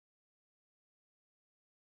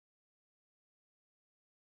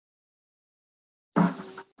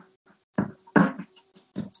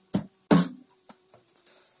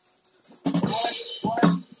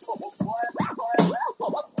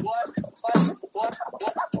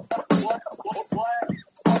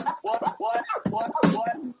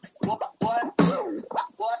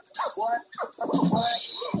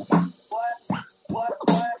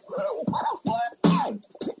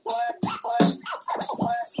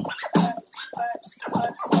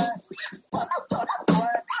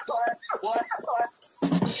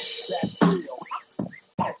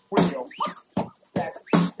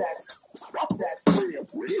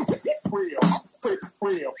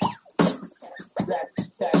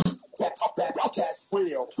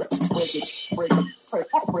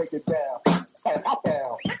break it down,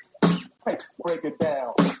 down, break it down,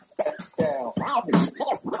 down,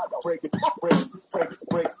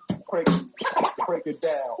 break it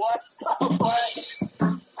down. What?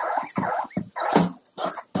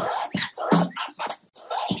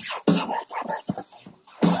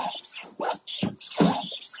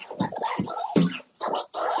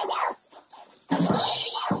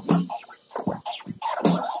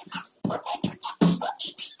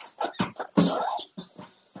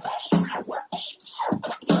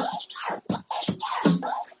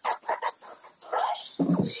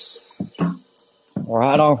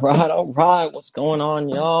 All right. What's going on,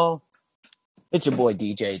 y'all? It's your boy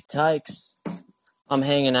DJ Tykes. I'm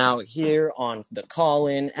hanging out here on the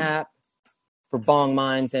call-in app for Bong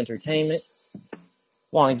Minds Entertainment.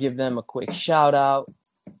 Want to give them a quick shout out.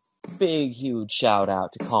 Big, huge shout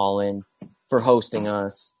out to Call-In for hosting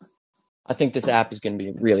us. I think this app is going to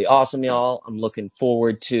be really awesome, y'all. I'm looking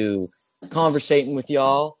forward to conversating with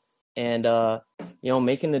y'all and,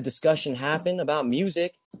 making a discussion happen about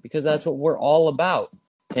music because that's what we're all about.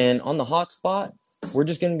 And on the hotspot, we're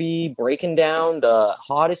just going to be breaking down the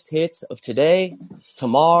hottest hits of today,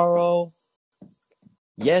 tomorrow,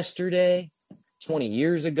 yesterday, 20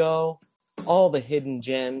 years ago, all the hidden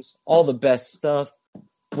gems, all the best stuff.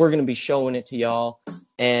 We're going to be showing it to y'all.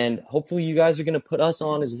 And hopefully you guys are going to put us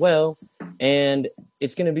on as well. And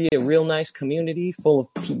it's going to be a real nice community full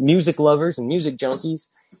of music lovers and music junkies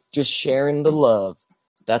just sharing the love.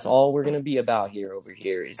 That's all we're going to be about here over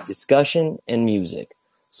here is discussion and music.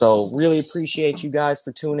 So really appreciate you guys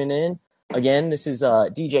for tuning in. Again, this is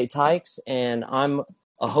DJ Tykes, and I'm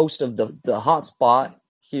a host of the Hotspot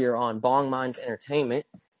here on Bong Minds Entertainment.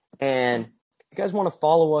 And if you guys want to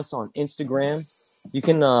follow us on Instagram, you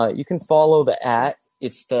can follow the @.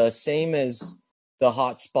 It's the same as the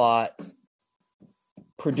Hotspot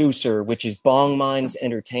producer, which is Bong Minds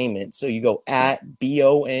Entertainment. So you go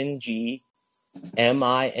 @BONGMINES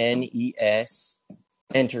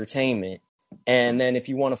Entertainment. And then if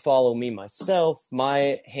you want to follow me myself,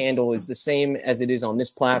 my handle is the same as it is on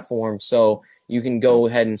this platform. So you can go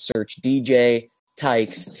ahead and search DJ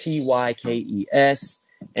Tykes, TYKES.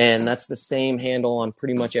 And that's the same handle on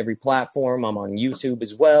pretty much every platform. I'm on YouTube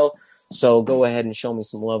as well. So go ahead and show me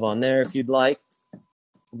some love on there if you'd like.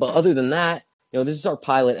 But other than that, this is our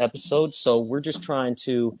pilot episode. So we're just trying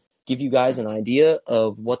to give you guys an idea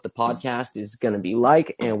of what the podcast is going to be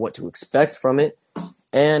like and what to expect from it.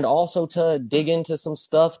 And also to dig into some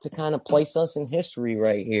stuff to kind of place us in history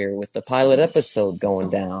right here with the pilot episode going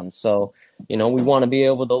down. So, we want to be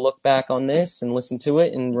able to look back on this and listen to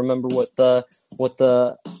it and remember what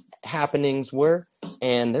the happenings were.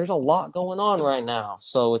 And there's a lot going on right now.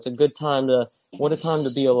 So it's a good time what a time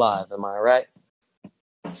to be alive. Am I right?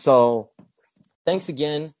 So thanks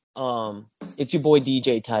again. It's your boy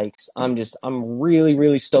DJ Tykes. I'm really,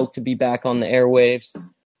 really stoked to be back on the airwaves.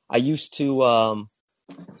 I used to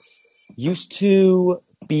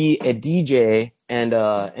be a DJ and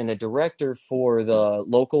a director for the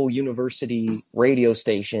local university radio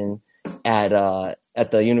station at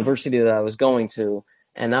the university that I was going to,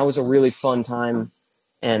 and that was a really fun time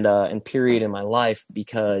and period in my life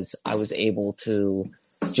because I was able to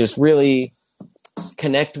just really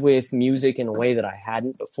connect with music in a way that I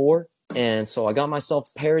hadn't before. And so I got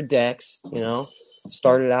myself a pair of decks,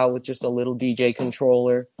 started out with just a little DJ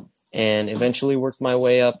controller and eventually worked my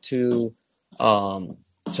way up to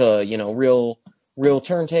real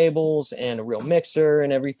turntables and a real mixer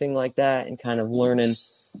and everything like that, and kind of learning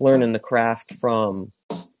the craft from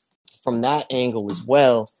that angle as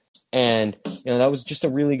well. And that was just a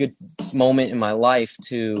really good moment in my life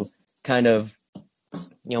to kind of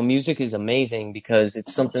music is amazing because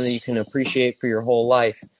it's something that you can appreciate for your whole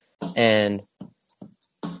life, and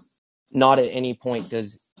not at any point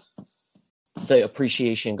does the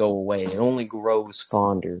appreciation go away. It only grows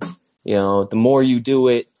fonder. The more you do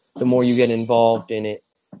it, the more you get involved in it,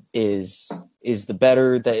 is the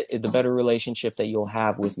better relationship that you'll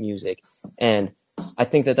have with music. And I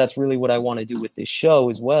think that that's really what I want to do with this show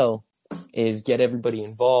as well, is get everybody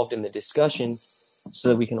involved in the discussion so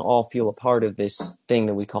that we can all feel a part of this thing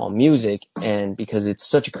that we call music. And because it's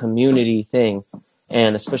such a community thing,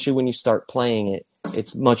 and especially when you start playing it,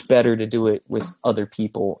 it's much better to do it with other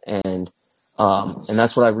people. And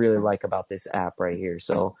that's what I really like about this app right here.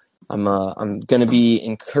 So I'm going to be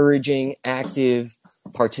encouraging active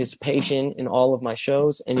participation in all of my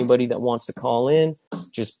shows. Anybody that wants to call in,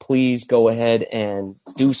 just please go ahead and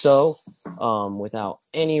do so without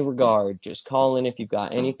any regard. Just call in if you've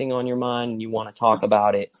got anything on your mind and you want to talk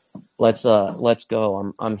about it. Let's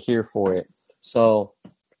go. I'm here for it. So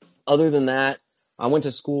other than that, I went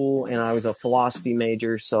to school and I was a philosophy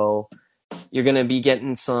major, so you're going to be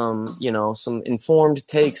getting some, some informed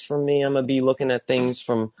takes from me. I'm going to be looking at things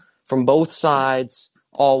from both sides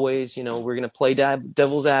always. We're going to play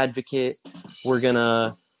devil's advocate. We're going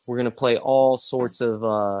to play all sorts of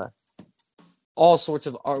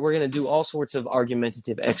we're going to do all sorts of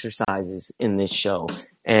argumentative exercises in this show.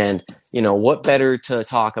 And, what better to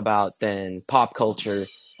talk about than pop culture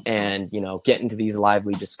and, get into these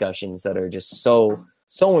lively discussions that are just so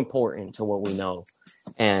important to what we know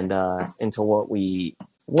and to what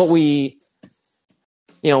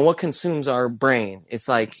consumes our brain. It's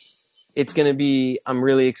like, I'm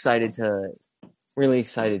really excited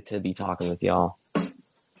to be talking with y'all.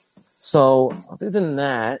 So other than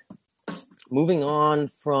that, moving on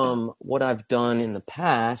from what I've done in the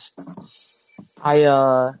past,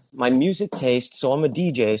 my music taste, so I'm a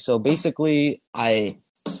DJ, so basically I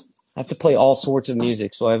have to play all sorts of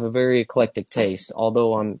music, so I have a very eclectic taste.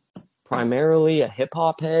 Although I'm primarily a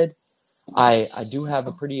hip-hop head, I do have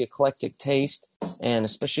a pretty eclectic taste, and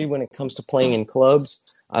especially when it comes to playing in clubs,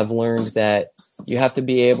 I've learned that you have to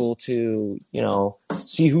be able to,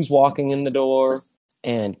 see who's walking in the door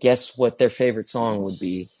and guess what their favorite song would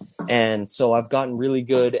be. And so I've gotten really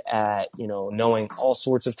good at, knowing all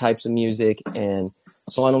sorts of types of music, and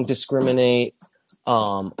so I don't discriminate.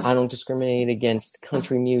 I don't discriminate against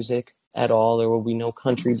country music at all. There will be no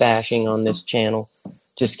country bashing on this channel.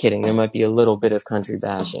 Just kidding. There might be a little bit of country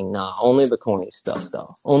bashing. Nah, only the corny stuff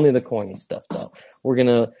though. Only the corny stuff though. We're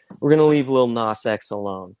gonna leave Lil Nas X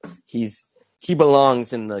alone. He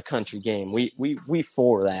belongs in the country game. We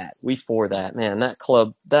for that. We for that. Man, that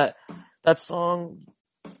club, that song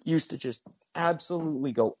used to just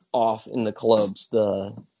absolutely go off in the clubs.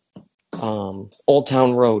 The Old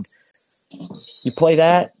Town Road. You play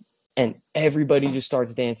that and everybody just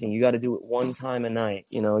starts dancing. You got to do it one time a night.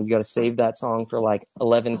 You got to save that song for like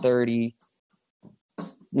 11:30,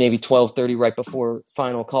 maybe 12:30 right before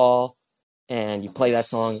final call. And you play that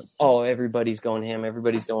song. Oh, everybody's going ham.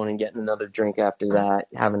 Everybody's going and getting another drink after that,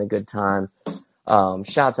 having a good time.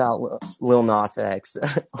 Shouts out Lil Nas X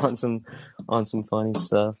on some funny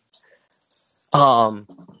stuff.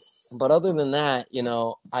 But other than that,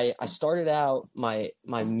 I started out, my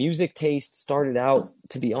music taste started out,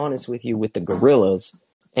 to be honest with you, with the Gorillaz.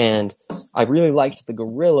 And I really liked the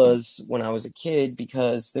Gorillaz when I was a kid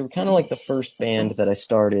because they were kind of like the first band that I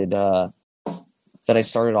started off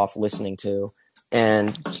listening to.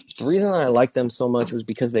 And the reason I liked them so much was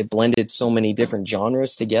because they blended so many different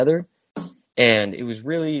genres together. And it was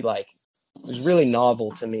really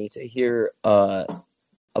novel to me to hear a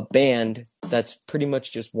band that's pretty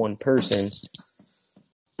much just one person,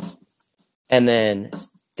 and then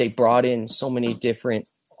they brought in so many different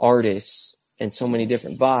artists and so many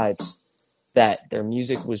different vibes that their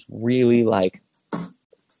music was really like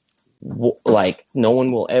no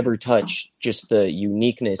one will ever touch just the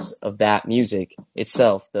uniqueness of that music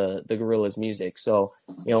itself, the Gorillaz music. So,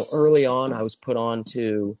 early on I was put on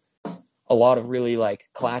to a lot of really like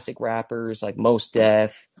classic rappers like Mos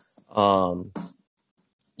Def,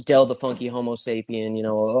 Del the Funky Homo Sapien,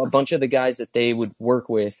 a bunch of the guys that they would work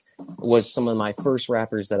with was some of my first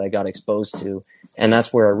rappers that I got exposed to. And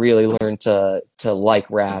that's where I really learned to like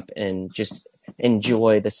rap and just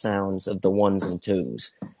enjoy the sounds of the ones and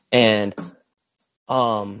twos. And,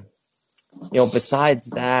 besides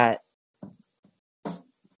that,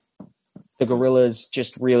 the Gorillaz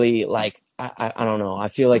just really like, I don't know. I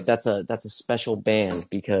feel like that's a special band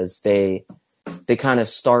because they kind of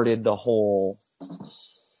started the whole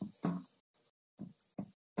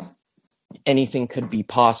anything could be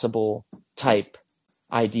possible type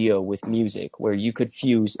idea with music, where you could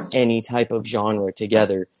fuse any type of genre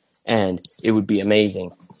together and it would be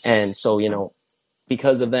amazing. And so,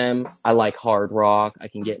 because of them, I like hard rock. I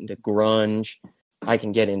can get into grunge. I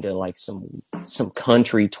can get into like some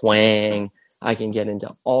country twang. I can get into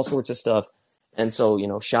all sorts of stuff. And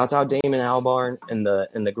so, shouts out Damon Albarn and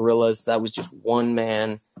the Gorillaz. That was just one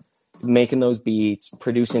man making those beats,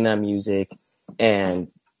 producing that music, and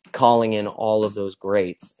calling in all of those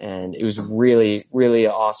greats. And it was really, really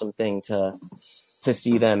an awesome thing to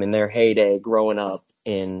see them in their heyday growing up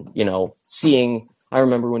in, I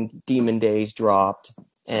remember when Demon Days dropped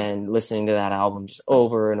and listening to that album just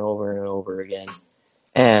over and over and over again.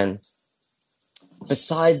 And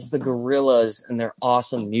besides the Gorillaz and their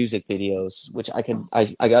awesome music videos, which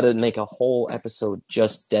I got to make a whole episode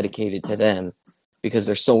just dedicated to them because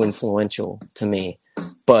they're so influential to me.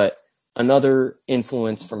 But another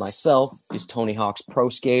influence for myself is Tony Hawk's Pro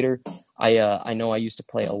Skater. I know I used to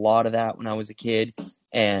play a lot of that when I was a kid,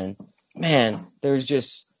 and man,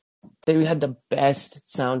 they they had the best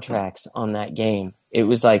soundtracks on that game. It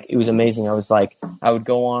was amazing. I would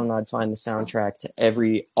go on and I'd find the soundtrack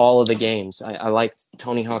to all of the games. I liked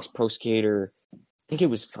Tony Hawk's Pro Skater. I think it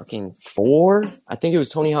was fucking 4. I think it was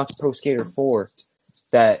Tony Hawk's Pro Skater 4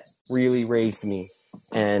 that really raised me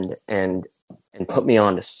and put me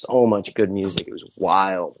on to so much good music. It was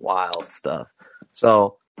wild, wild stuff.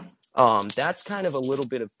 So that's kind of a little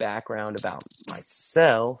bit of background about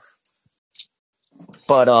myself.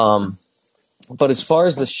 But as far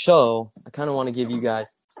as the show, I kind of want to give you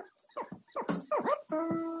guys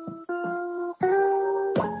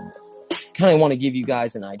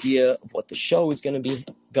an idea of what the show is going to be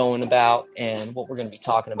going about and what we're going to be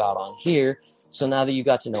talking about on here. So now that you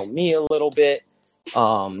got to know me a little bit,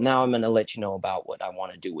 now I'm going to let you know about what I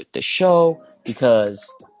want to do with the show, because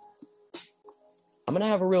I'm going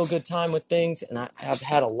to have a real good time with things, and I've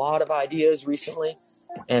had a lot of ideas recently,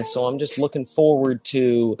 and so I'm just looking forward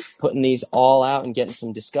to putting these all out and getting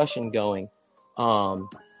some discussion going. Let's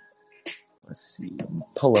see,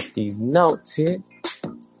 pull up these notes here.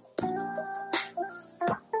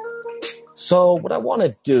 So what I want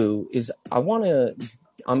to do is I'm a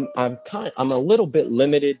little bit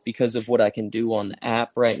limited because of what I can do on the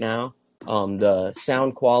app right now. The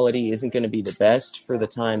sound quality isn't going to be the best for the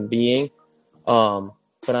time being.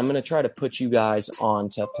 But I'm going to try to put you guys on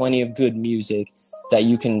to plenty of good music that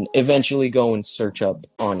you can eventually go and search up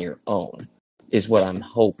on your own, is what I'm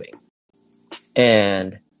hoping.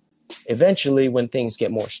 And eventually, when things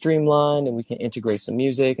get more streamlined and we can integrate some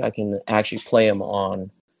music, I can actually play them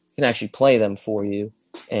for you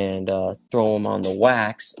and throw them on the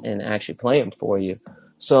wax and actually play them for you.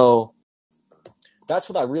 So that's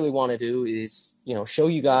what I really want to do, is, show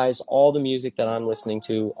you guys all the music that I'm listening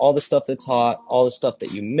to, all the stuff that's hot, all the stuff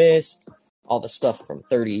that you missed, all the stuff from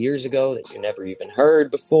 30 years ago that you never even heard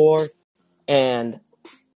before. And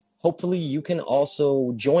hopefully you can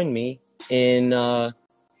also join me in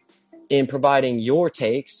providing your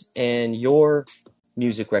takes and your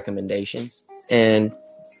music recommendations. And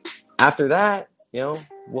after that,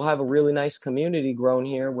 we'll have a really nice community grown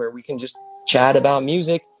here where we can just chat about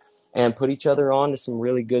music and put each other on to some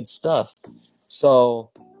really good stuff. So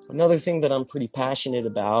another thing that I'm pretty passionate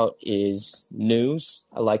about is news.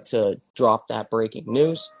 I like to drop that breaking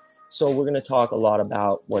news. So we're going to talk a lot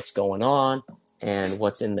about what's going on and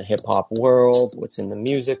what's in the hip hop world, what's in the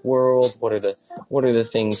music world, what are the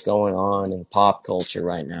things going on in pop culture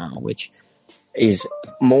right now, which is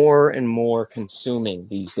more and more consuming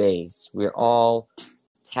these days. We're all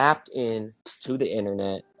tapped in to the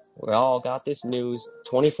internet. We all got this news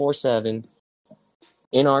 24/7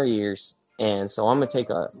 in our ears. And so I'm going to take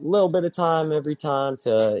a little bit of time every time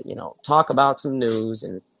to, talk about some news.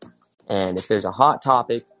 And if there's a hot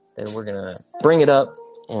topic, then we're going to bring it up.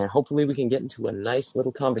 And hopefully we can get into a nice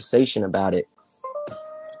little conversation about it.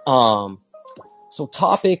 So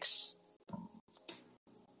topics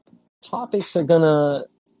are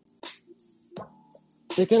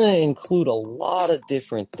they're gonna include a lot of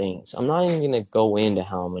different things. I'm not even gonna go into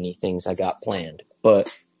how many things I got planned,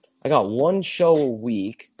 but I got one show a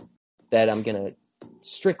week that I'm gonna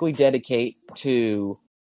strictly dedicate to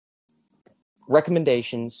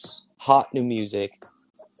recommendations, hot new music,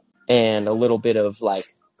 and a little bit of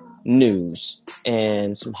news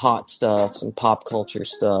and some hot stuff, some pop culture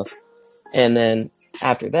stuff. And then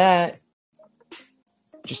after that,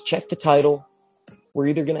 just check the title. We're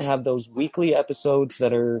either going to have those weekly episodes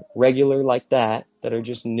that are regular like that are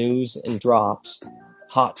just news and drops,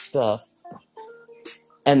 hot stuff.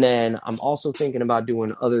 And then I'm also thinking about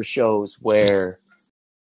doing other shows where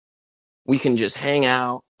we can just hang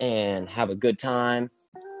out and have a good time,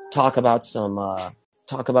 talk about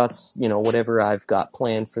whatever I've got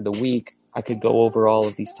planned for the week. I could go over all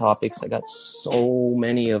of these topics. I got so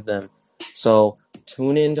many of them. So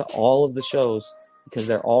tune into all of the shows because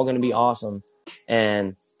they're all going to be awesome.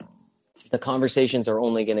 And the conversations are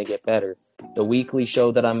only going to get better. The weekly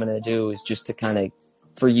show that I'm going to do is just to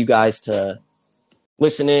for you guys to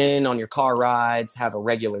listen in on your car rides, have a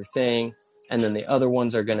regular thing. And then the other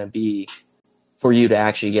ones are going to be for you to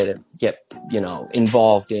actually get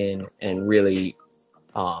involved in and really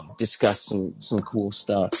discuss some cool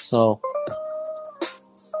stuff. So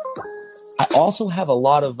I also have a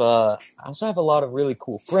lot of really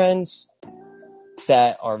cool friends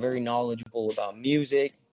that are very knowledgeable about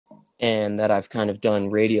music and that I've kind of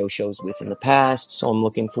done radio shows with in the past. So I'm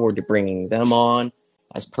looking forward to bringing them on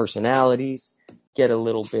as personalities, get a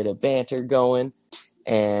little bit of banter going,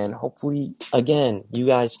 and hopefully, again, you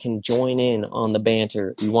guys can join in on the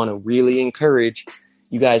banter. We want to really encourage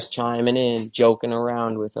you guys chiming in, joking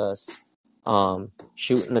around with us,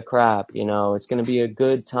 shooting the crap. It's going to be a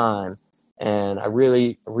good time. And I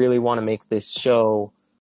really, really want to make this show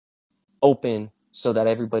open so that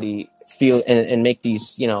everybody feel and make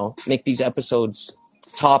these episodes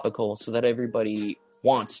topical so that everybody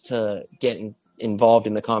wants to get involved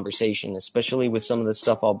in the conversation, especially with some of the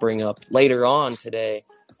stuff I'll bring up later on today.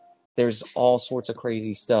 There's all sorts of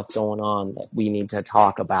crazy stuff going on that we need to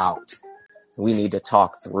talk about. We need to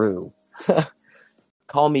talk through.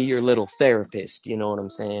 Call me your little therapist, you know what I'm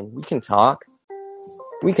saying? We can talk.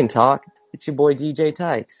 We can talk. It's your boy DJ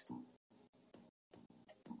Tykes.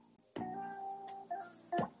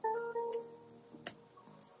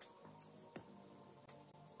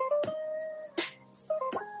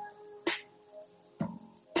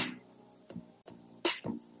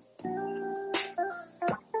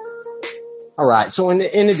 All right, so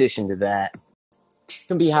in addition to that,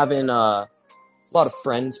 gonna be having a lot of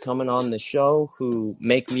friends coming on the show who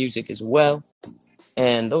make music as well,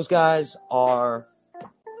 and those guys are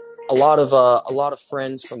a lot of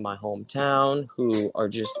friends from my hometown who are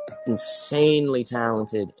just insanely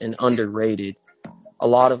talented and underrated. A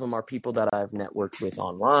lot of them are people that I've networked with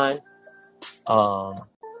online.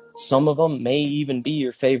 Some of them may even be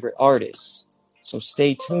your favorite artists. So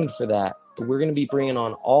stay tuned for that. But we're going to be bringing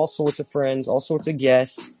on all sorts of friends, all sorts of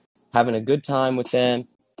guests, having a good time with them.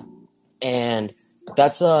 And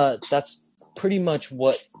that's pretty much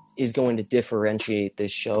what is going to differentiate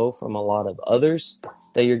this show from a lot of others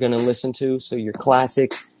that you're going to listen to. So your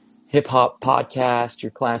classic hip hop podcast,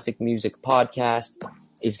 your classic music podcast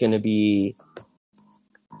is going to be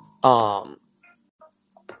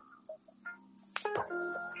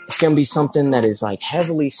it's going to be something that is like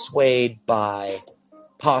heavily swayed by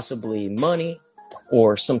possibly money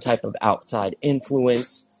or some type of outside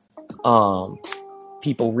influence.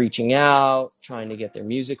 People reaching out, trying to get their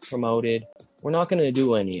music promoted. We're not going to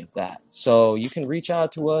do any of that. So you can reach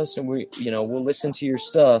out to us and we'll listen to your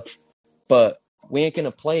stuff, but we ain't going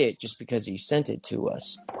to play it just because you sent it to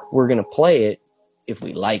us. We're going to play it if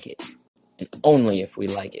we like it, and only if we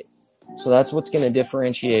like it. So that's what's going to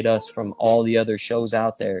differentiate us from all the other shows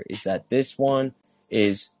out there, is that this one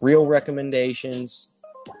is real recommendations,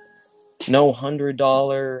 no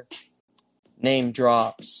 $100 name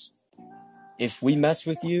drops. If we mess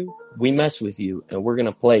with you, we mess with you, and we're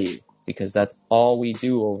going to play you, because that's all we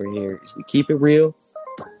do over here is we keep it real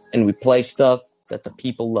and we play stuff that the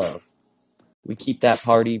people love. We keep that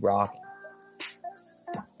party rocking.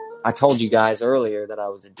 I told you guys earlier that I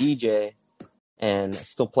was a DJ and I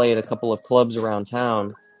still play at a couple of clubs around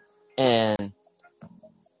town, and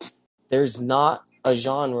there's not a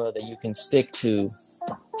genre that you can stick to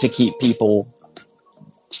keep people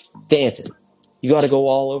dancing. You got to go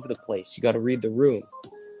all over the place. You got to read the room.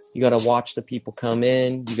 You got to watch the people come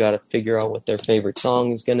in. You got to figure out what their favorite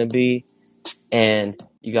song is going to be. And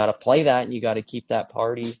you got to play that, and you got to keep that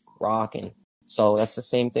party rocking. So that's the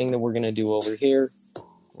same thing that we're going to do over here.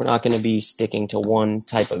 We're not going to be sticking to one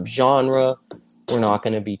type of genre. We're not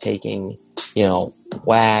going to be taking,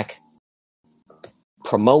 whack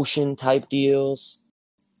promotion type deals.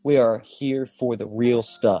 We are here for the real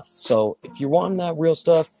stuff. So if you're wanting that real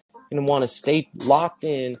stuff, you're going to want to stay locked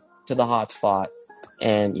in to the hotspot.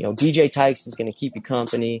 And, DJ Tykes is going to keep you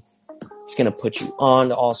company. He's going to put you on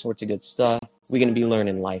to all sorts of good stuff. We're going to be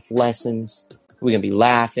learning life lessons. We're going to be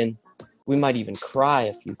laughing. We might even cry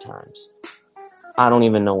a few times. I don't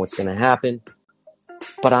even know what's going to happen.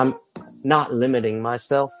 But I'm not limiting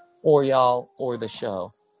myself or y'all or the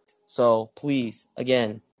show. So please,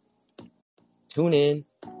 again, tune in,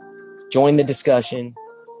 join the discussion,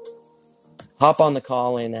 hop on the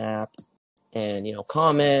call-in app, and,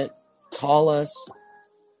 comment, call us,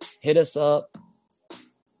 hit us up.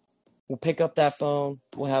 We'll pick up that phone.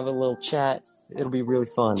 We'll have a little chat. It'll be really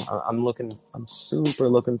fun. I'm super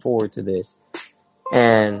looking forward to this.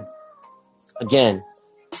 And again,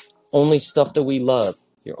 only stuff that we love.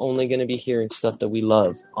 You're only going to be hearing stuff that we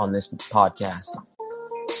love on this podcast.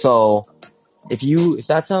 So if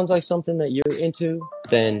that sounds like something that you're into,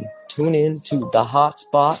 then tune in to The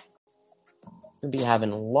Hotspot. We'll be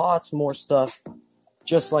having lots more stuff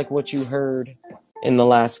just like what you heard in the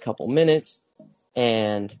last couple minutes,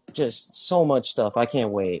 and just so much stuff. I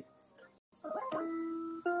can't wait.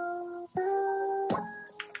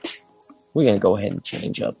 We're going to go ahead and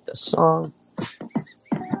change up the song.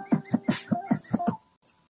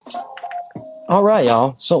 All right,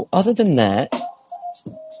 y'all. So other than that,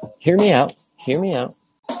 hear me out.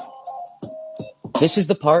 This is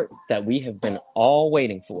the part that we have been all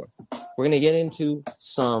waiting for. We're going to get into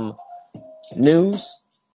some news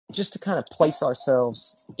just to kind of place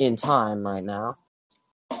ourselves in time right now.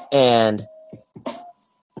 And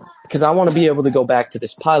because I want to be able to go back to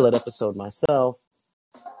this pilot episode myself,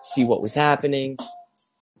 see what was happening,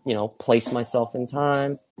 place myself in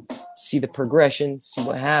time, see the progression, see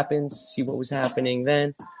what happens, see what was happening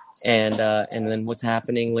then, and then what's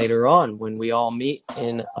happening later on when we all meet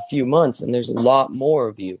in a few months, and there's a lot more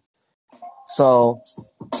of you. So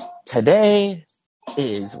today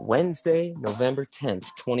is Wednesday, November 10th,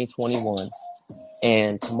 2021,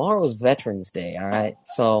 and tomorrow's Veterans Day, all right?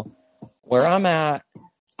 So where I'm at,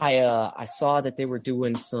 I saw that they were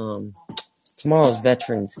doing tomorrow's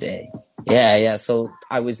Veterans Day. Yeah. So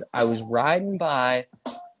I was riding by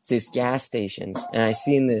this gas station and I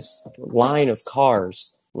seen this line of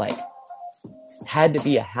cars, like had to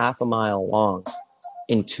be a half a mile long,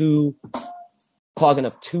 clogging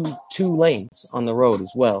up two lanes on the road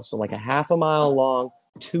as well. So like a half a mile long,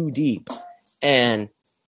 2 deep. And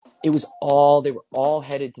they were all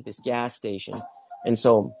headed to this gas station. And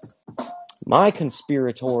so my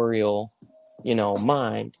conspiratorial,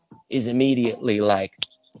 mind is immediately like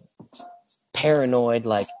paranoid,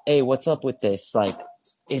 like, hey, what's up with this? Like,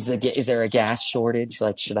 is there a gas shortage?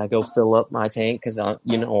 Like, should I go fill up my tank? Cause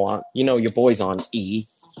your boy's on E.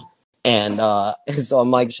 And so I'm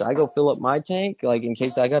like, should I go fill up my tank? Like, in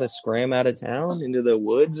case I got to scram out of town into the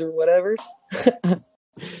woods or whatever.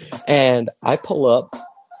 And I pull up,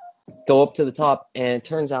 go up to the top, and it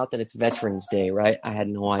turns out that it's Veterans Day, right? I had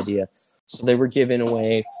no idea. So they were giving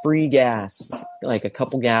away free gas, like a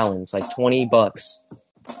couple gallons, like $20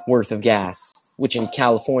 worth of gas, which in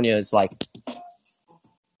California is like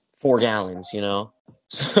 4 gallons,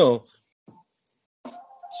 So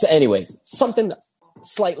anyways, something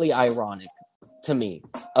slightly ironic to me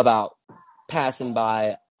about passing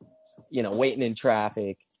by, waiting in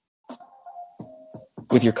traffic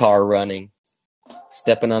with your car running,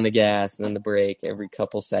 stepping on the gas and then the brake every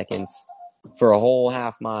couple seconds for a whole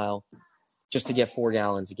half mile just to get 4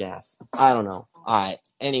 gallons of gas. I don't know. All right.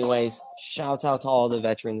 Anyways, shouts out to all the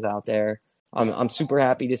veterans out there. I'm super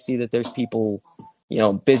happy to see that there's people,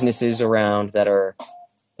 businesses around that are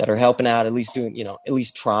helping out, at least doing, at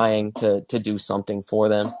least trying to do something for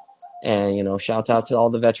them. And, shouts out to all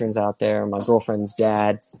the veterans out there. My girlfriend's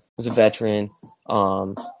dad was a veteran. A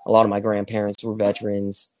lot of my grandparents were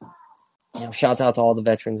veterans. Shouts out to all the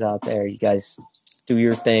veterans out there. You guys do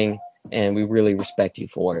your thing, and we really respect you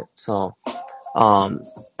for it. So,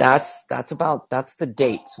 that's the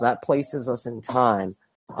date. So that places us in time.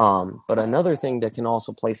 But another thing that can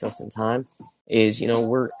also place us in time is,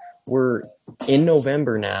 we're in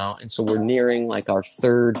November now, and so we're nearing like our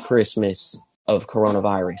 3rd Christmas of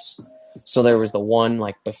coronavirus. So there was the one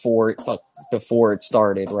like before it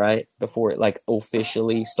started, right? Before it like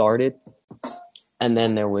officially started. And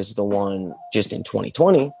then there was the one just in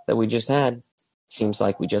 2020 that we just had. Seems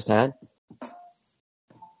like we just had.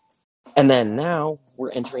 And then now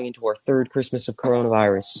we're entering into our 3rd Christmas of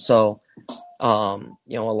coronavirus. So, a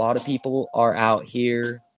lot of people are out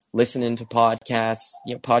here listening to podcasts.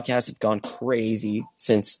 Podcasts have gone crazy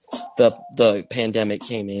since the pandemic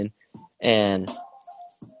came in. And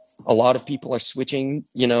a lot of people are switching,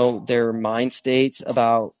 their mind states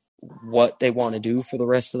about what they want to do for the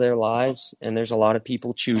rest of their lives. And there's a lot of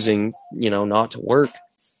people choosing, not to work.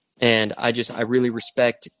 And I really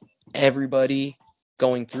respect everybody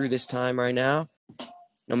going through this time right now.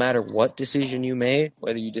 No matter what decision you made,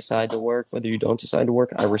 whether you decide to work, whether you don't decide to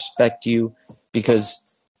work, I respect you,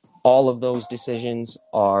 because all of those decisions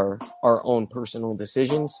are our own personal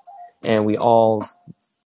decisions, and we all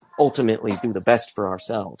ultimately do the best for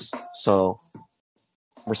ourselves. So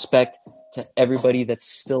respect to everybody that's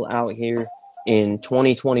still out here in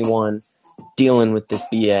 2021 dealing with this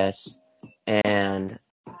BS. And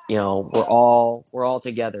we're all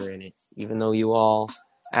together in it. Even though you all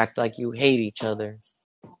act like you hate each other,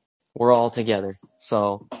 we're all together.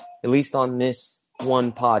 So at least on this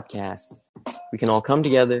one podcast, we can all come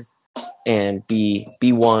together and be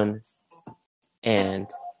one, and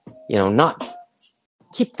not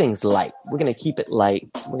keep things light. We're going to keep it light.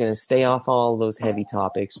 We're going to stay off all those heavy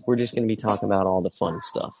topics. We're just going to be talking about all the fun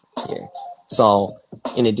stuff here. So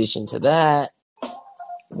in addition to that,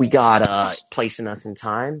 we got placing us in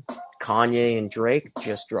time, Kanye and Drake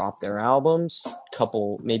just dropped their albums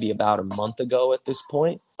maybe about a month ago at this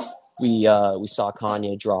point. We saw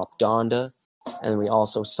Kanye drop Donda, and we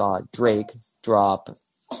also saw Drake drop,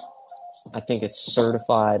 I think it's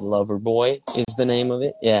Certified Lover Boy is the name of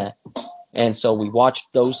it. Yeah. And so we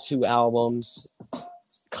watched those 2 albums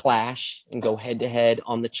clash and go head to head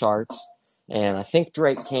on the charts. And I think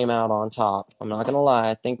Drake came out on top. I'm not going to lie.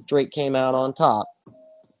 I think Drake came out on top,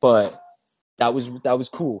 but that was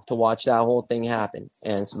cool to watch that whole thing happen.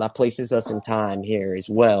 And so that places us in time here as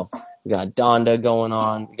well. We got Donda going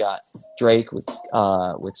on. We got Drake with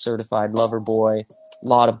Certified Lover Boy. A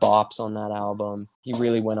lot of bops on that album. He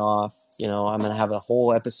really went off. I'm gonna have a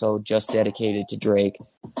whole episode just dedicated to Drake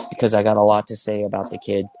because I got a lot to say about the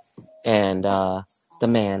kid and the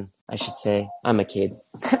man, I should say. I'm a kid.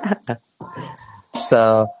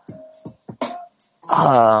 So,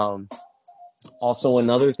 also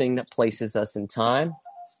another thing that places us in time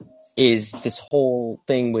is this whole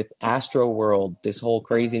thing with Astroworld. This whole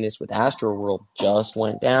craziness with Astroworld just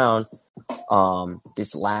went down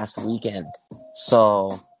this last weekend.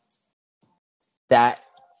 So that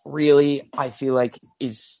really, I feel like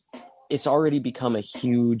it's already become a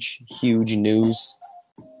huge news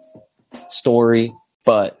story,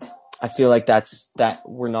 but I feel like that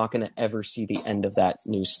we're not going to ever see the end of that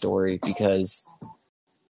news story because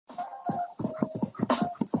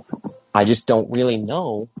I just don't really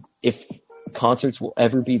know if concerts will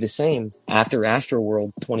ever be the same after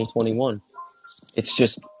Astroworld 2021.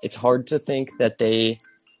 It's hard to think that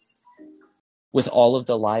with all of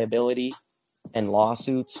the liability and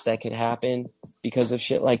lawsuits that could happen because of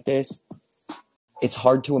shit like this, it's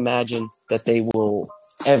hard to imagine that they will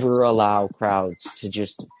ever allow crowds to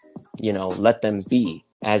just, let them be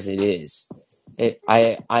as it is.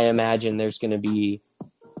 I imagine things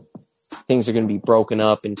are going to be broken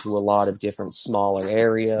up into a lot of different smaller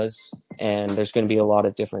areas, and there's going to be a lot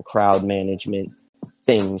of different crowd management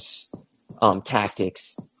things,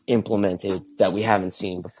 tactics implemented that we haven't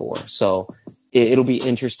seen before. So it'll be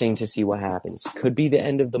interesting to see what happens. Could be the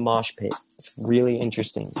end of the mosh pit. It's really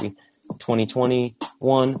interesting.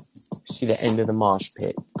 2021, see the end of the mosh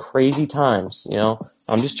pit. Crazy times,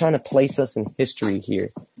 I'm just trying to place us in history here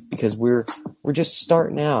because we're just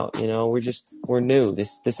starting out, we're new.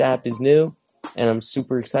 This app is new, and I'm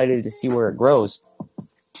super excited to see where it grows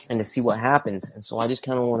and to see what happens. And so I just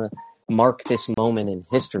kind of want to mark this moment in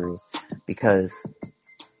history because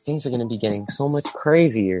things are going to be getting so much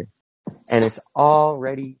crazier, and it's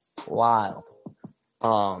already wild.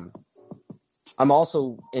 I'm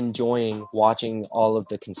also enjoying watching all of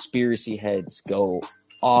the conspiracy heads go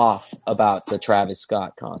off about the Travis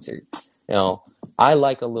Scott concert. I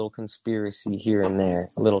like a little conspiracy here and there,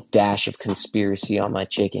 a little dash of conspiracy on my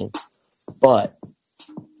chicken, but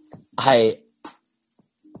I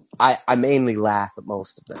mainly laugh at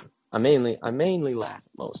most of them. I mainly laugh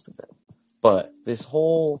at most of them. But this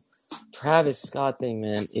whole Travis Scott thing,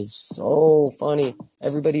 man, is so funny.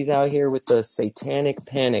 Everybody's out here with the Satanic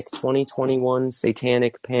Panic, 2021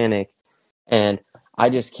 Satanic Panic, and I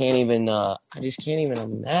just can't even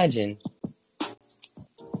imagine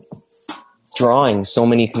drawing so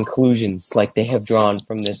many conclusions like they have drawn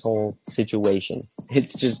from this whole situation.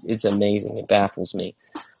 It's amazing. It baffles me.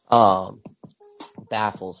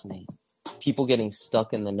 Baffles me. People getting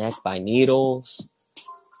stuck in the neck by needles.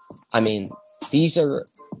 I mean, these are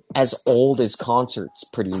as old as concerts,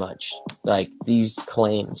 pretty much. Like, these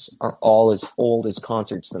claims are all as old as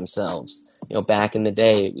concerts themselves. Back in the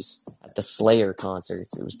day, it was at the Slayer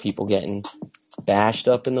concerts. It was people getting bashed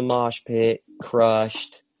up in the mosh pit,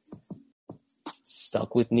 crushed,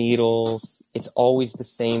 stuck with needles. It's always the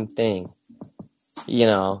same thing.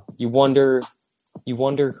 You wonder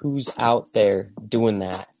who's out there doing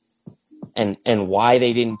that. And why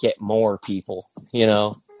they didn't get more people,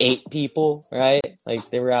 8 people, right? Like,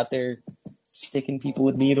 they were out there sticking people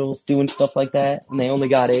with needles, doing stuff like that, and they only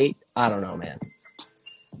got 8. I don't know, man.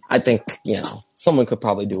 I think, someone could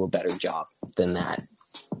probably do a better job than that.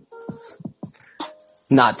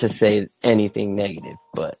 Not to say anything negative,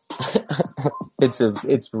 but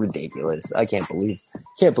it's ridiculous. I can't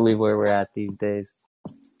believe where we're at these days.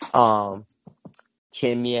 Kimye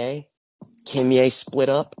split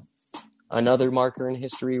up. Another marker in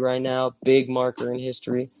history right now, big marker in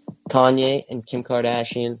history. Kanye and Kim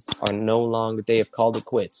Kardashian are no longer, they have called it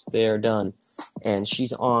quits. They are done. And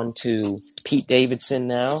she's on to Pete Davidson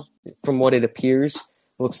now. From what it appears,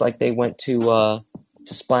 looks like they went to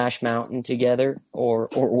Splash Mountain together or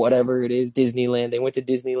whatever it is, Disneyland. They went to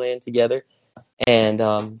Disneyland together. And,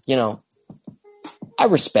 I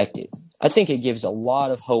respect it. I think it gives a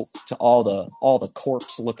lot of hope to all the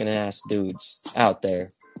corpse looking ass dudes out there.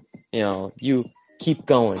 You keep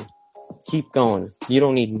going. Keep going. You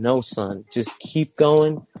don't need no sun. Just keep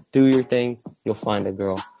going. Do your thing. You'll find a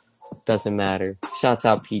girl. Doesn't matter. Shouts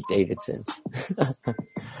out Pete Davidson.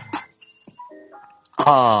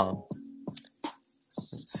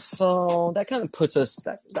 So that kind of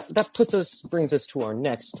brings us to our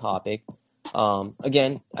next topic.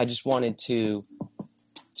 Again, I just wanted to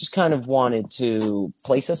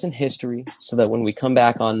place us in history so that when we come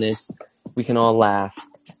back on this, we can all laugh.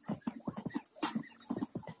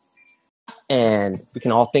 And we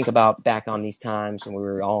can all think about back on these times when we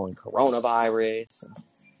were all in coronavirus, and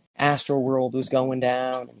Astroworld was going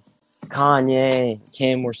down, and Kanye and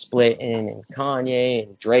Kim were splitting, and Kanye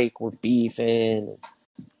and Drake were beefing, and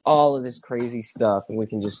all of this crazy stuff. And we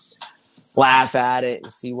can just laugh at it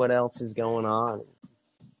and see what else is going on and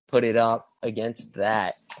put it up against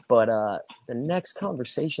that. But the next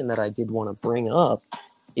conversation that I did want to bring up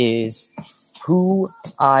is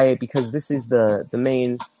because this is the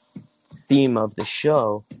main theme of the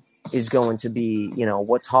show, is going to be,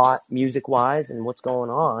 what's hot music wise and what's going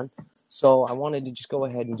on. So I wanted to just go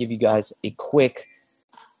ahead and give you guys a quick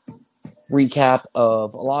recap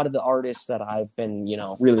of a lot of the artists that I've been,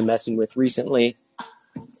 really messing with recently,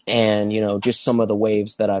 and, just some of the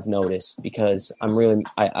waves that I've noticed, because I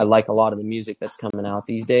like a lot of the music that's coming out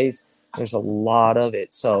these days. There's a lot of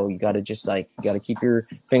it. So you got to keep your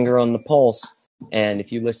finger on the pulse. And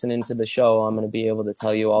if you listen into the show, I'm going to be able to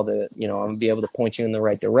tell you I'm going to be able to point you in the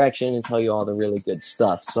right direction and tell you all the really good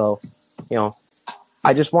stuff. So,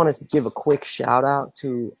 I just wanted to give a quick shout out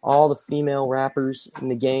to all the female rappers in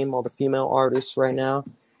the game, all the female artists right now.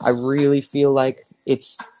 I really feel like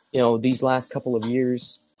it's, these last couple of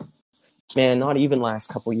years, man, not even last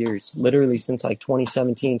couple of years, literally since like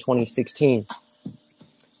 2017, 2016,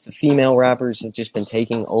 the female rappers have just been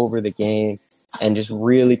taking over the game and just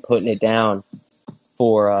really putting it down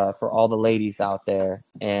for all the ladies out there.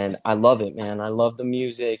 And I love it, man. I love the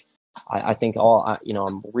music. I think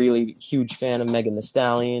I'm really huge fan of Megan Thee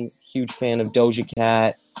Stallion, huge fan of Doja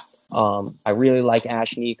Cat. I really like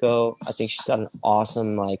Ashnikko. I think she's got an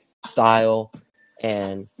awesome style,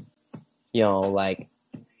 and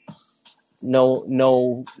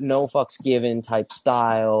no fucks given type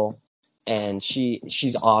style. And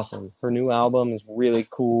she's awesome. Her new album is really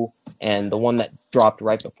cool, and the one that dropped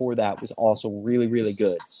right before that was also really, really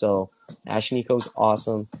good. So Ashnikko's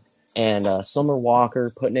awesome, and Summer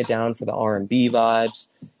Walker putting it down for the R&B vibes.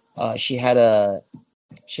 She had a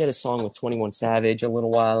song with 21 Savage a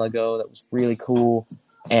little while ago that was really cool,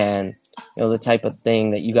 and the type of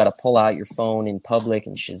thing that you got to pull out your phone in public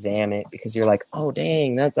and Shazam it, because you're like, oh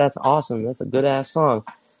dang, that's awesome, that's a good ass song.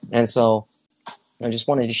 And so I just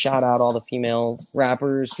wanted to shout out all the female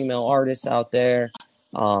rappers, female artists out there.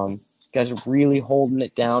 You guys are really holding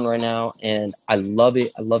it down right now, and I love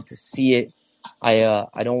it. I love to see it. I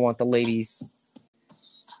don't want the ladies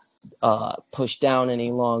pushed down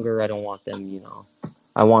any longer. I don't want them,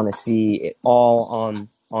 I want to see it all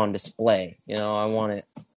on display. I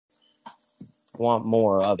want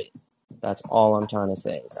more of it. That's all I'm trying to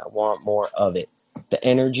say, is I want more of it. The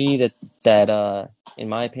energy that in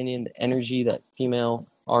my opinion, the energy that female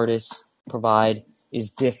artists provide is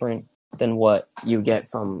different than what you get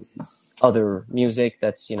from other music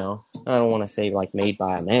that's, I don't want to say made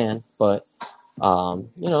by a man, but, that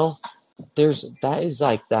is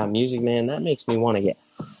that music, man, that makes me want to get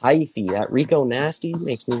hyphy. That Rico Nasty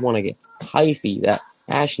makes me want to get hyphy. That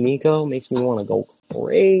Ashnikko makes me want to go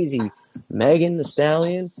crazy. Megan Thee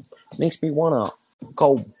Stallion makes me want to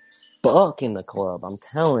go buck in the club, I'm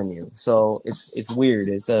telling you. So it's weird.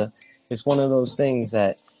 It's one of those things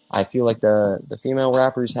that I feel like the female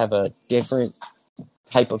rappers have a different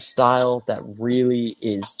type of style that really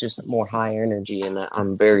is just more high energy, and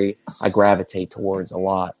I gravitate towards a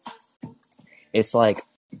lot. It's like,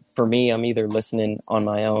 for me, I'm either listening on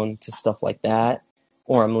my own to stuff like that,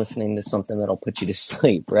 or I'm listening to something that'll put you to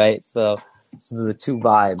sleep, right? So the two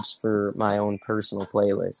vibes for my own personal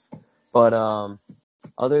playlist. But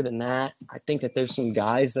other than that, I think that there's some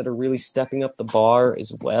guys that are really stepping up the bar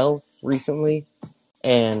as well recently.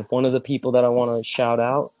 And one of the people that I want to shout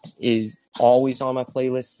out is always on my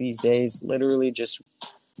playlist these days, literally just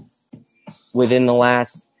within the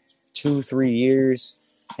last 2-3 years,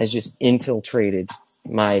 has just infiltrated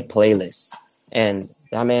my playlist. And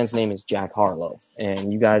that man's name is Jack Harlow.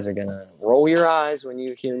 And you guys are going to roll your eyes when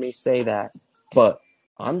you hear me say that. But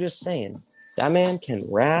I'm just saying, that man can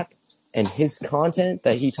rap, and his content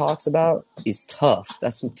that he talks about is tough.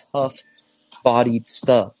 That's some tough-bodied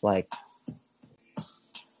stuff.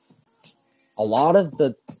 A lot of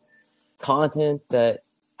the content that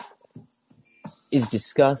is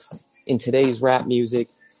discussed in today's rap music,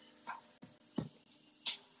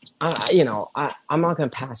 I'm not going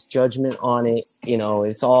to pass judgment on it.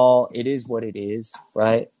 It is what it is,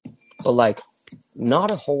 right? But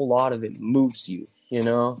not a whole lot of it moves you,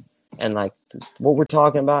 And what we're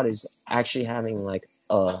talking about is actually having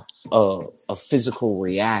a physical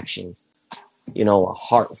reaction, a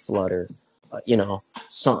heart flutter,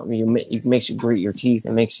 something it makes you grit your teeth.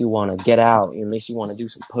 It makes you want to get out. It makes you want to do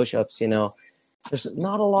some push-ups. There's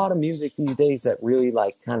not a lot of music these days that really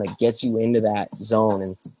kind of gets you into that zone.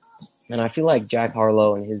 And And I feel like Jack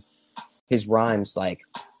Harlow and his rhymes, like,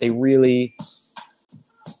 they really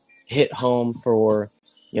hit home for,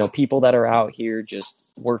 people that are out here just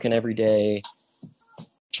working every day,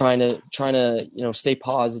 trying to stay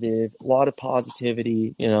positive, a lot of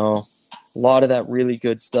positivity, a lot of that really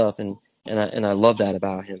good stuff, and I love that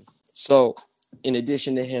about him. So in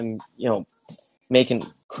addition to him, making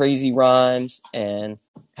crazy rhymes and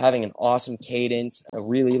having an awesome cadence, a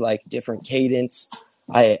really like different cadence,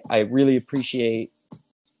 I really appreciate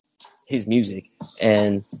his music,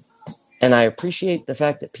 and I appreciate the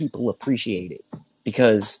fact that people appreciate it,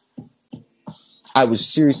 because I was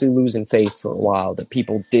seriously losing faith for a while that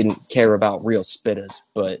people didn't care about real spittas.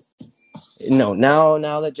 But no,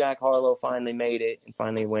 now that Jack Harlow finally made it and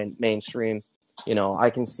finally went mainstream, I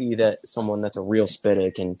can see that someone that's a real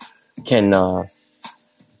spitta can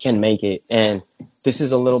make it. And this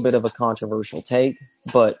is a little bit of a controversial take,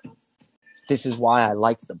 but this is why I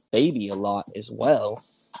like the Baby a lot as well,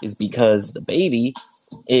 is because the Baby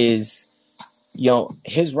is,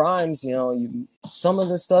 his rhymes, some of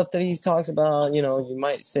the stuff that he talks about, you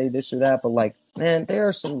might say this or that, but like, man, there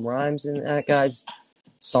are some rhymes in that guy's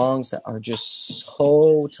songs that are just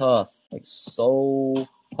so tough, like so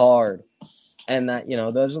hard. And that,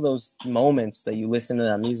 those are those moments that you listen to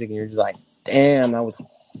that music and you're just like, damn, that was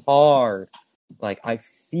hard. Like, I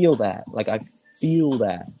feel that.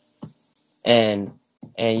 And,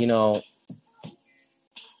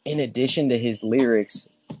 in addition to his lyrics,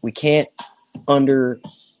 we can't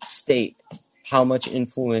understate how much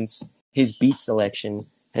influence his beat selection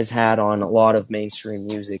has had on a lot of mainstream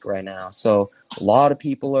music right now. So a lot of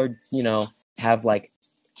people are, have like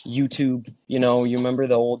YouTube, you remember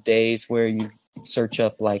the old days where you search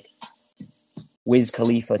up like Wiz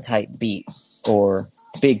Khalifa type beat or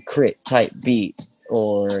Big Crit type beat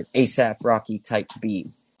or ASAP Rocky type beat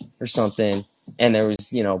or something, and there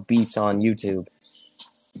was, beats on YouTube.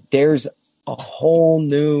 There's a whole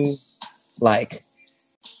new like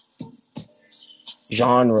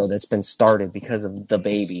genre that's been started because of the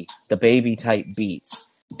Baby type beats.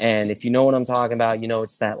 And if you know what I'm talking about,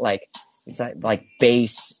 it's that like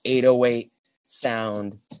bass 808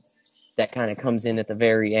 sound that kind of comes in at the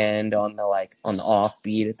very end on the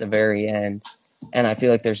offbeat at the very end. And I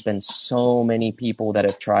feel like there's been so many people that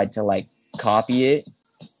have tried to like copy it,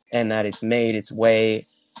 and that it's made its way.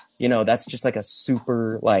 That's just like a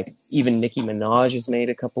super, like, even Nicki Minaj has made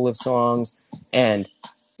a couple of songs. And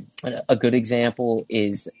a good example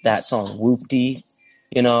is that song Whoop-Dee.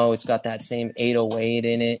 It's got that same 808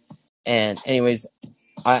 in it. And anyways,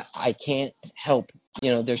 I can't help,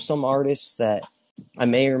 there's some artists that I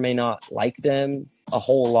may or may not like them a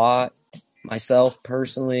whole lot. Myself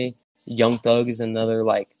personally, Young Thug is another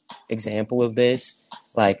like example of this.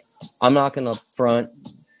 Like, I'm not gonna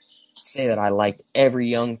say that I liked every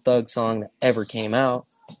Young Thug song that ever came out,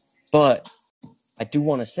 but I do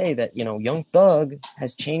want to say that, Young Thug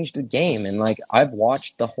has changed the game, and like, I've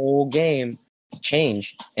watched the whole game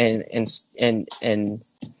change and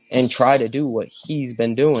try to do what he's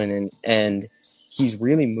been doing, and he's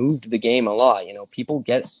really moved the game a lot. People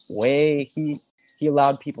he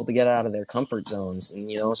allowed people to get out of their comfort zones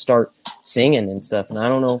and, start singing and stuff. And I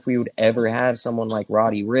don't know if we would ever have someone like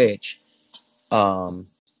Roddy Ricch,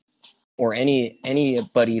 or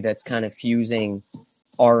anybody that's kind of fusing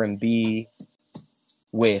R&B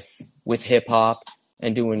with hip hop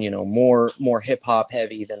and doing, more hip hop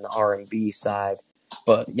heavy than the R&B side.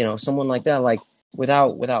 But, someone like that, like,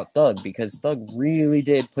 without Thug, because Thug really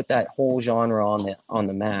did put that whole genre on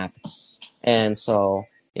the map. And so,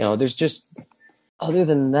 there's just, other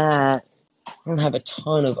than that, I don't have a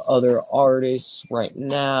ton of other artists right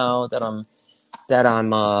now that I'm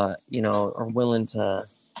are willing to,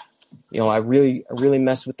 I really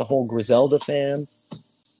mess with the whole Griselda fam.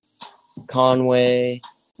 Conway,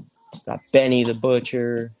 got Benny the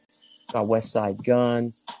Butcher, got Westside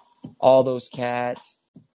Gun, all those cats.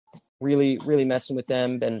 Really messing with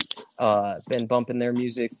them. Been bumping their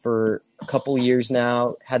music for a couple years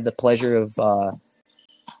now. Had the pleasure of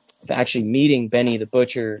actually meeting Benny the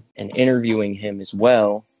Butcher and interviewing him as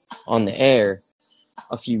well on the air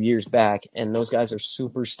a few years back. And those guys are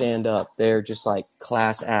super stand up. They're just like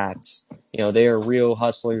class acts. They are real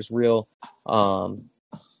hustlers, real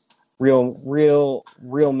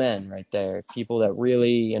men right there. People that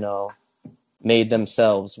really, made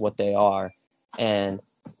themselves what they are. And,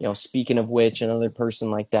 speaking of which, another person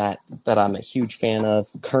like that I'm a huge fan of,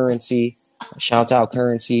 Currency. Shouts out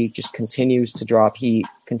Currency, just continues to drop heat,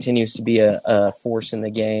 continues to be a force in the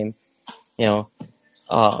game.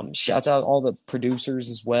 Shouts out all the producers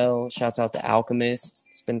as well. Shouts out The Alchemist.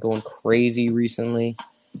 It's been going crazy recently.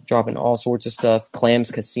 dropping all sorts of stuff.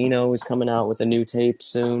 Clams Casino is coming out with a new tape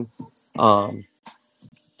soon.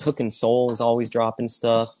 Cookin' Soul is always dropping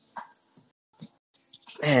stuff.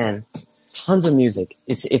 Man, tons of music.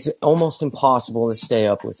 It's almost impossible to stay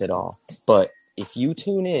up with it all. But if you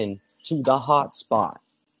tune in to the hot spot,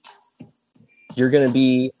 you're going to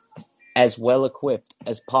be as well equipped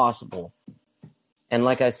as possible. And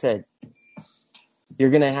like I said, you're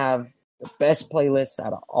going to have the best playlists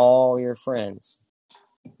out of all your friends.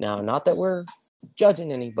 Now, not that we're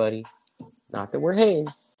judging anybody, not that we're hating,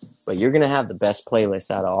 but you're going to have the best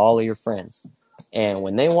playlists out of all of your friends. And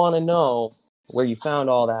when they want to know where you found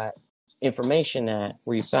all that information at,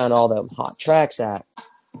 where you found all the hot tracks at,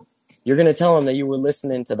 you're going to tell them that you were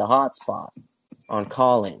listening to the hotspot on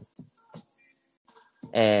Call-In.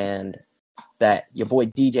 And that your boy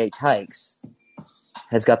DJ Tykes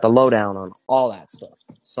has got the lowdown on all that stuff.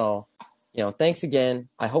 So, thanks again.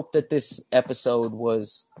 I hope that this episode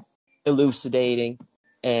was elucidating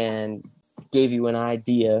and gave you an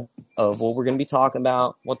idea of what we're going to be talking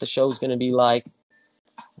about, what the show's going to be like.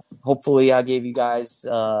 Hopefully I gave you guys,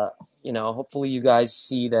 hopefully you guys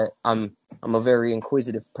see that I'm a very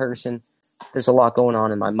inquisitive person. There's a lot going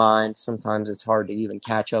on in my mind. Sometimes it's hard to even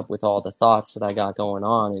catch up with all the thoughts that I got going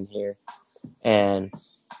on in here. And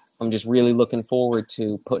I'm just really looking forward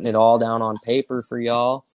to putting it all down on paper for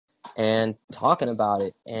y'all and talking about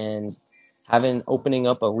it and opening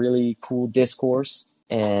up a really cool discourse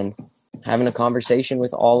and having a conversation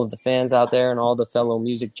with all of the fans out there and all the fellow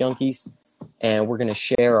music junkies. And we're going to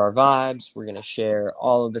share our vibes. We're going to share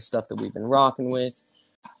all of the stuff that we've been rocking with.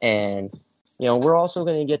 And we're also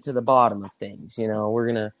going to get to the bottom of things. We're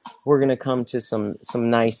going to come to some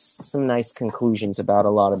nice conclusions about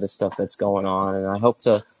a lot of the stuff that's going on. And I hope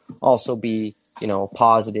to also be, a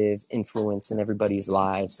positive influence in everybody's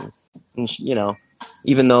lives. And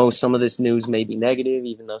even though some of this news may be negative,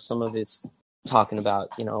 even though some of it's talking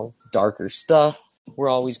about, darker stuff, we're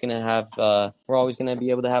always going to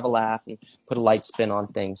be able to have a laugh and put a light spin on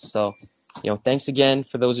things. So, thanks again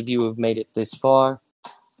for those of you who have made it this far.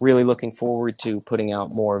 Really looking forward to putting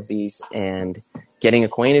out more of these and getting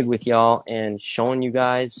acquainted with y'all and showing you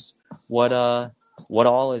guys what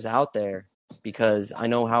all is out there, because I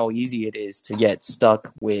know how easy it is to get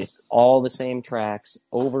stuck with all the same tracks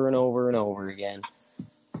over and over and over again.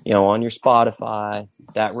 On your Spotify,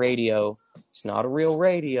 that radio, it's not a real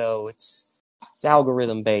radio. It's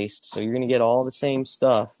algorithm based. So you're going to get all the same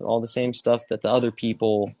stuff that the other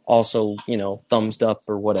people also, thumbs up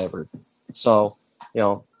or whatever. So,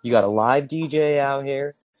 you got a live DJ out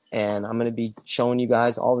here, and I'm going to be showing you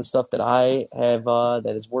guys all the stuff that I have,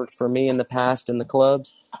 that has worked for me in the past in the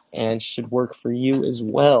clubs and should work for you as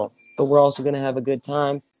well. But we're also going to have a good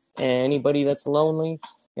time. And anybody that's lonely,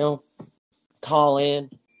 call in.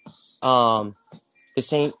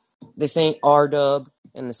 This ain't R-Dub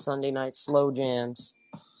and the Sunday Night Slow Jams.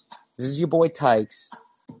 This is your boy Tykes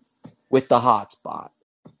with the hotspot.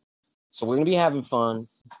 So we're going to be having fun.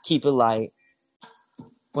 Keep it light.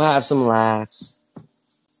 We'll have some laughs.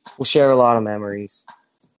 We'll share a lot of memories.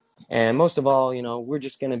 And most of all, we're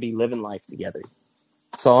just going to be living life together.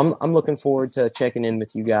 So I'm looking forward to checking in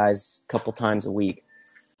with you guys a couple times a week.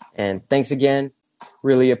 And thanks again.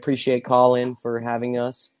 Really appreciate Call-In for having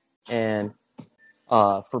us. And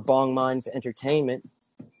for Bong Minds Entertainment,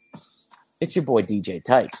 it's your boy DJ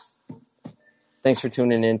Tykes. Thanks for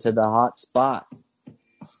tuning in to The Hot Spot.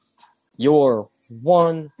 Your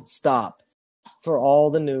one stop for all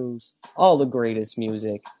the news, all the greatest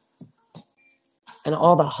music, and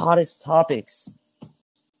all the hottest topics.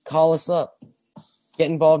 Call us up. Get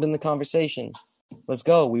involved in the conversation. Let's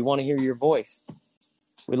go. We want to hear your voice.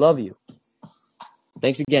 We love you.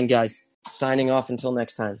 Thanks again, guys. Signing off until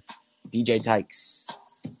next time. DJ Tykes.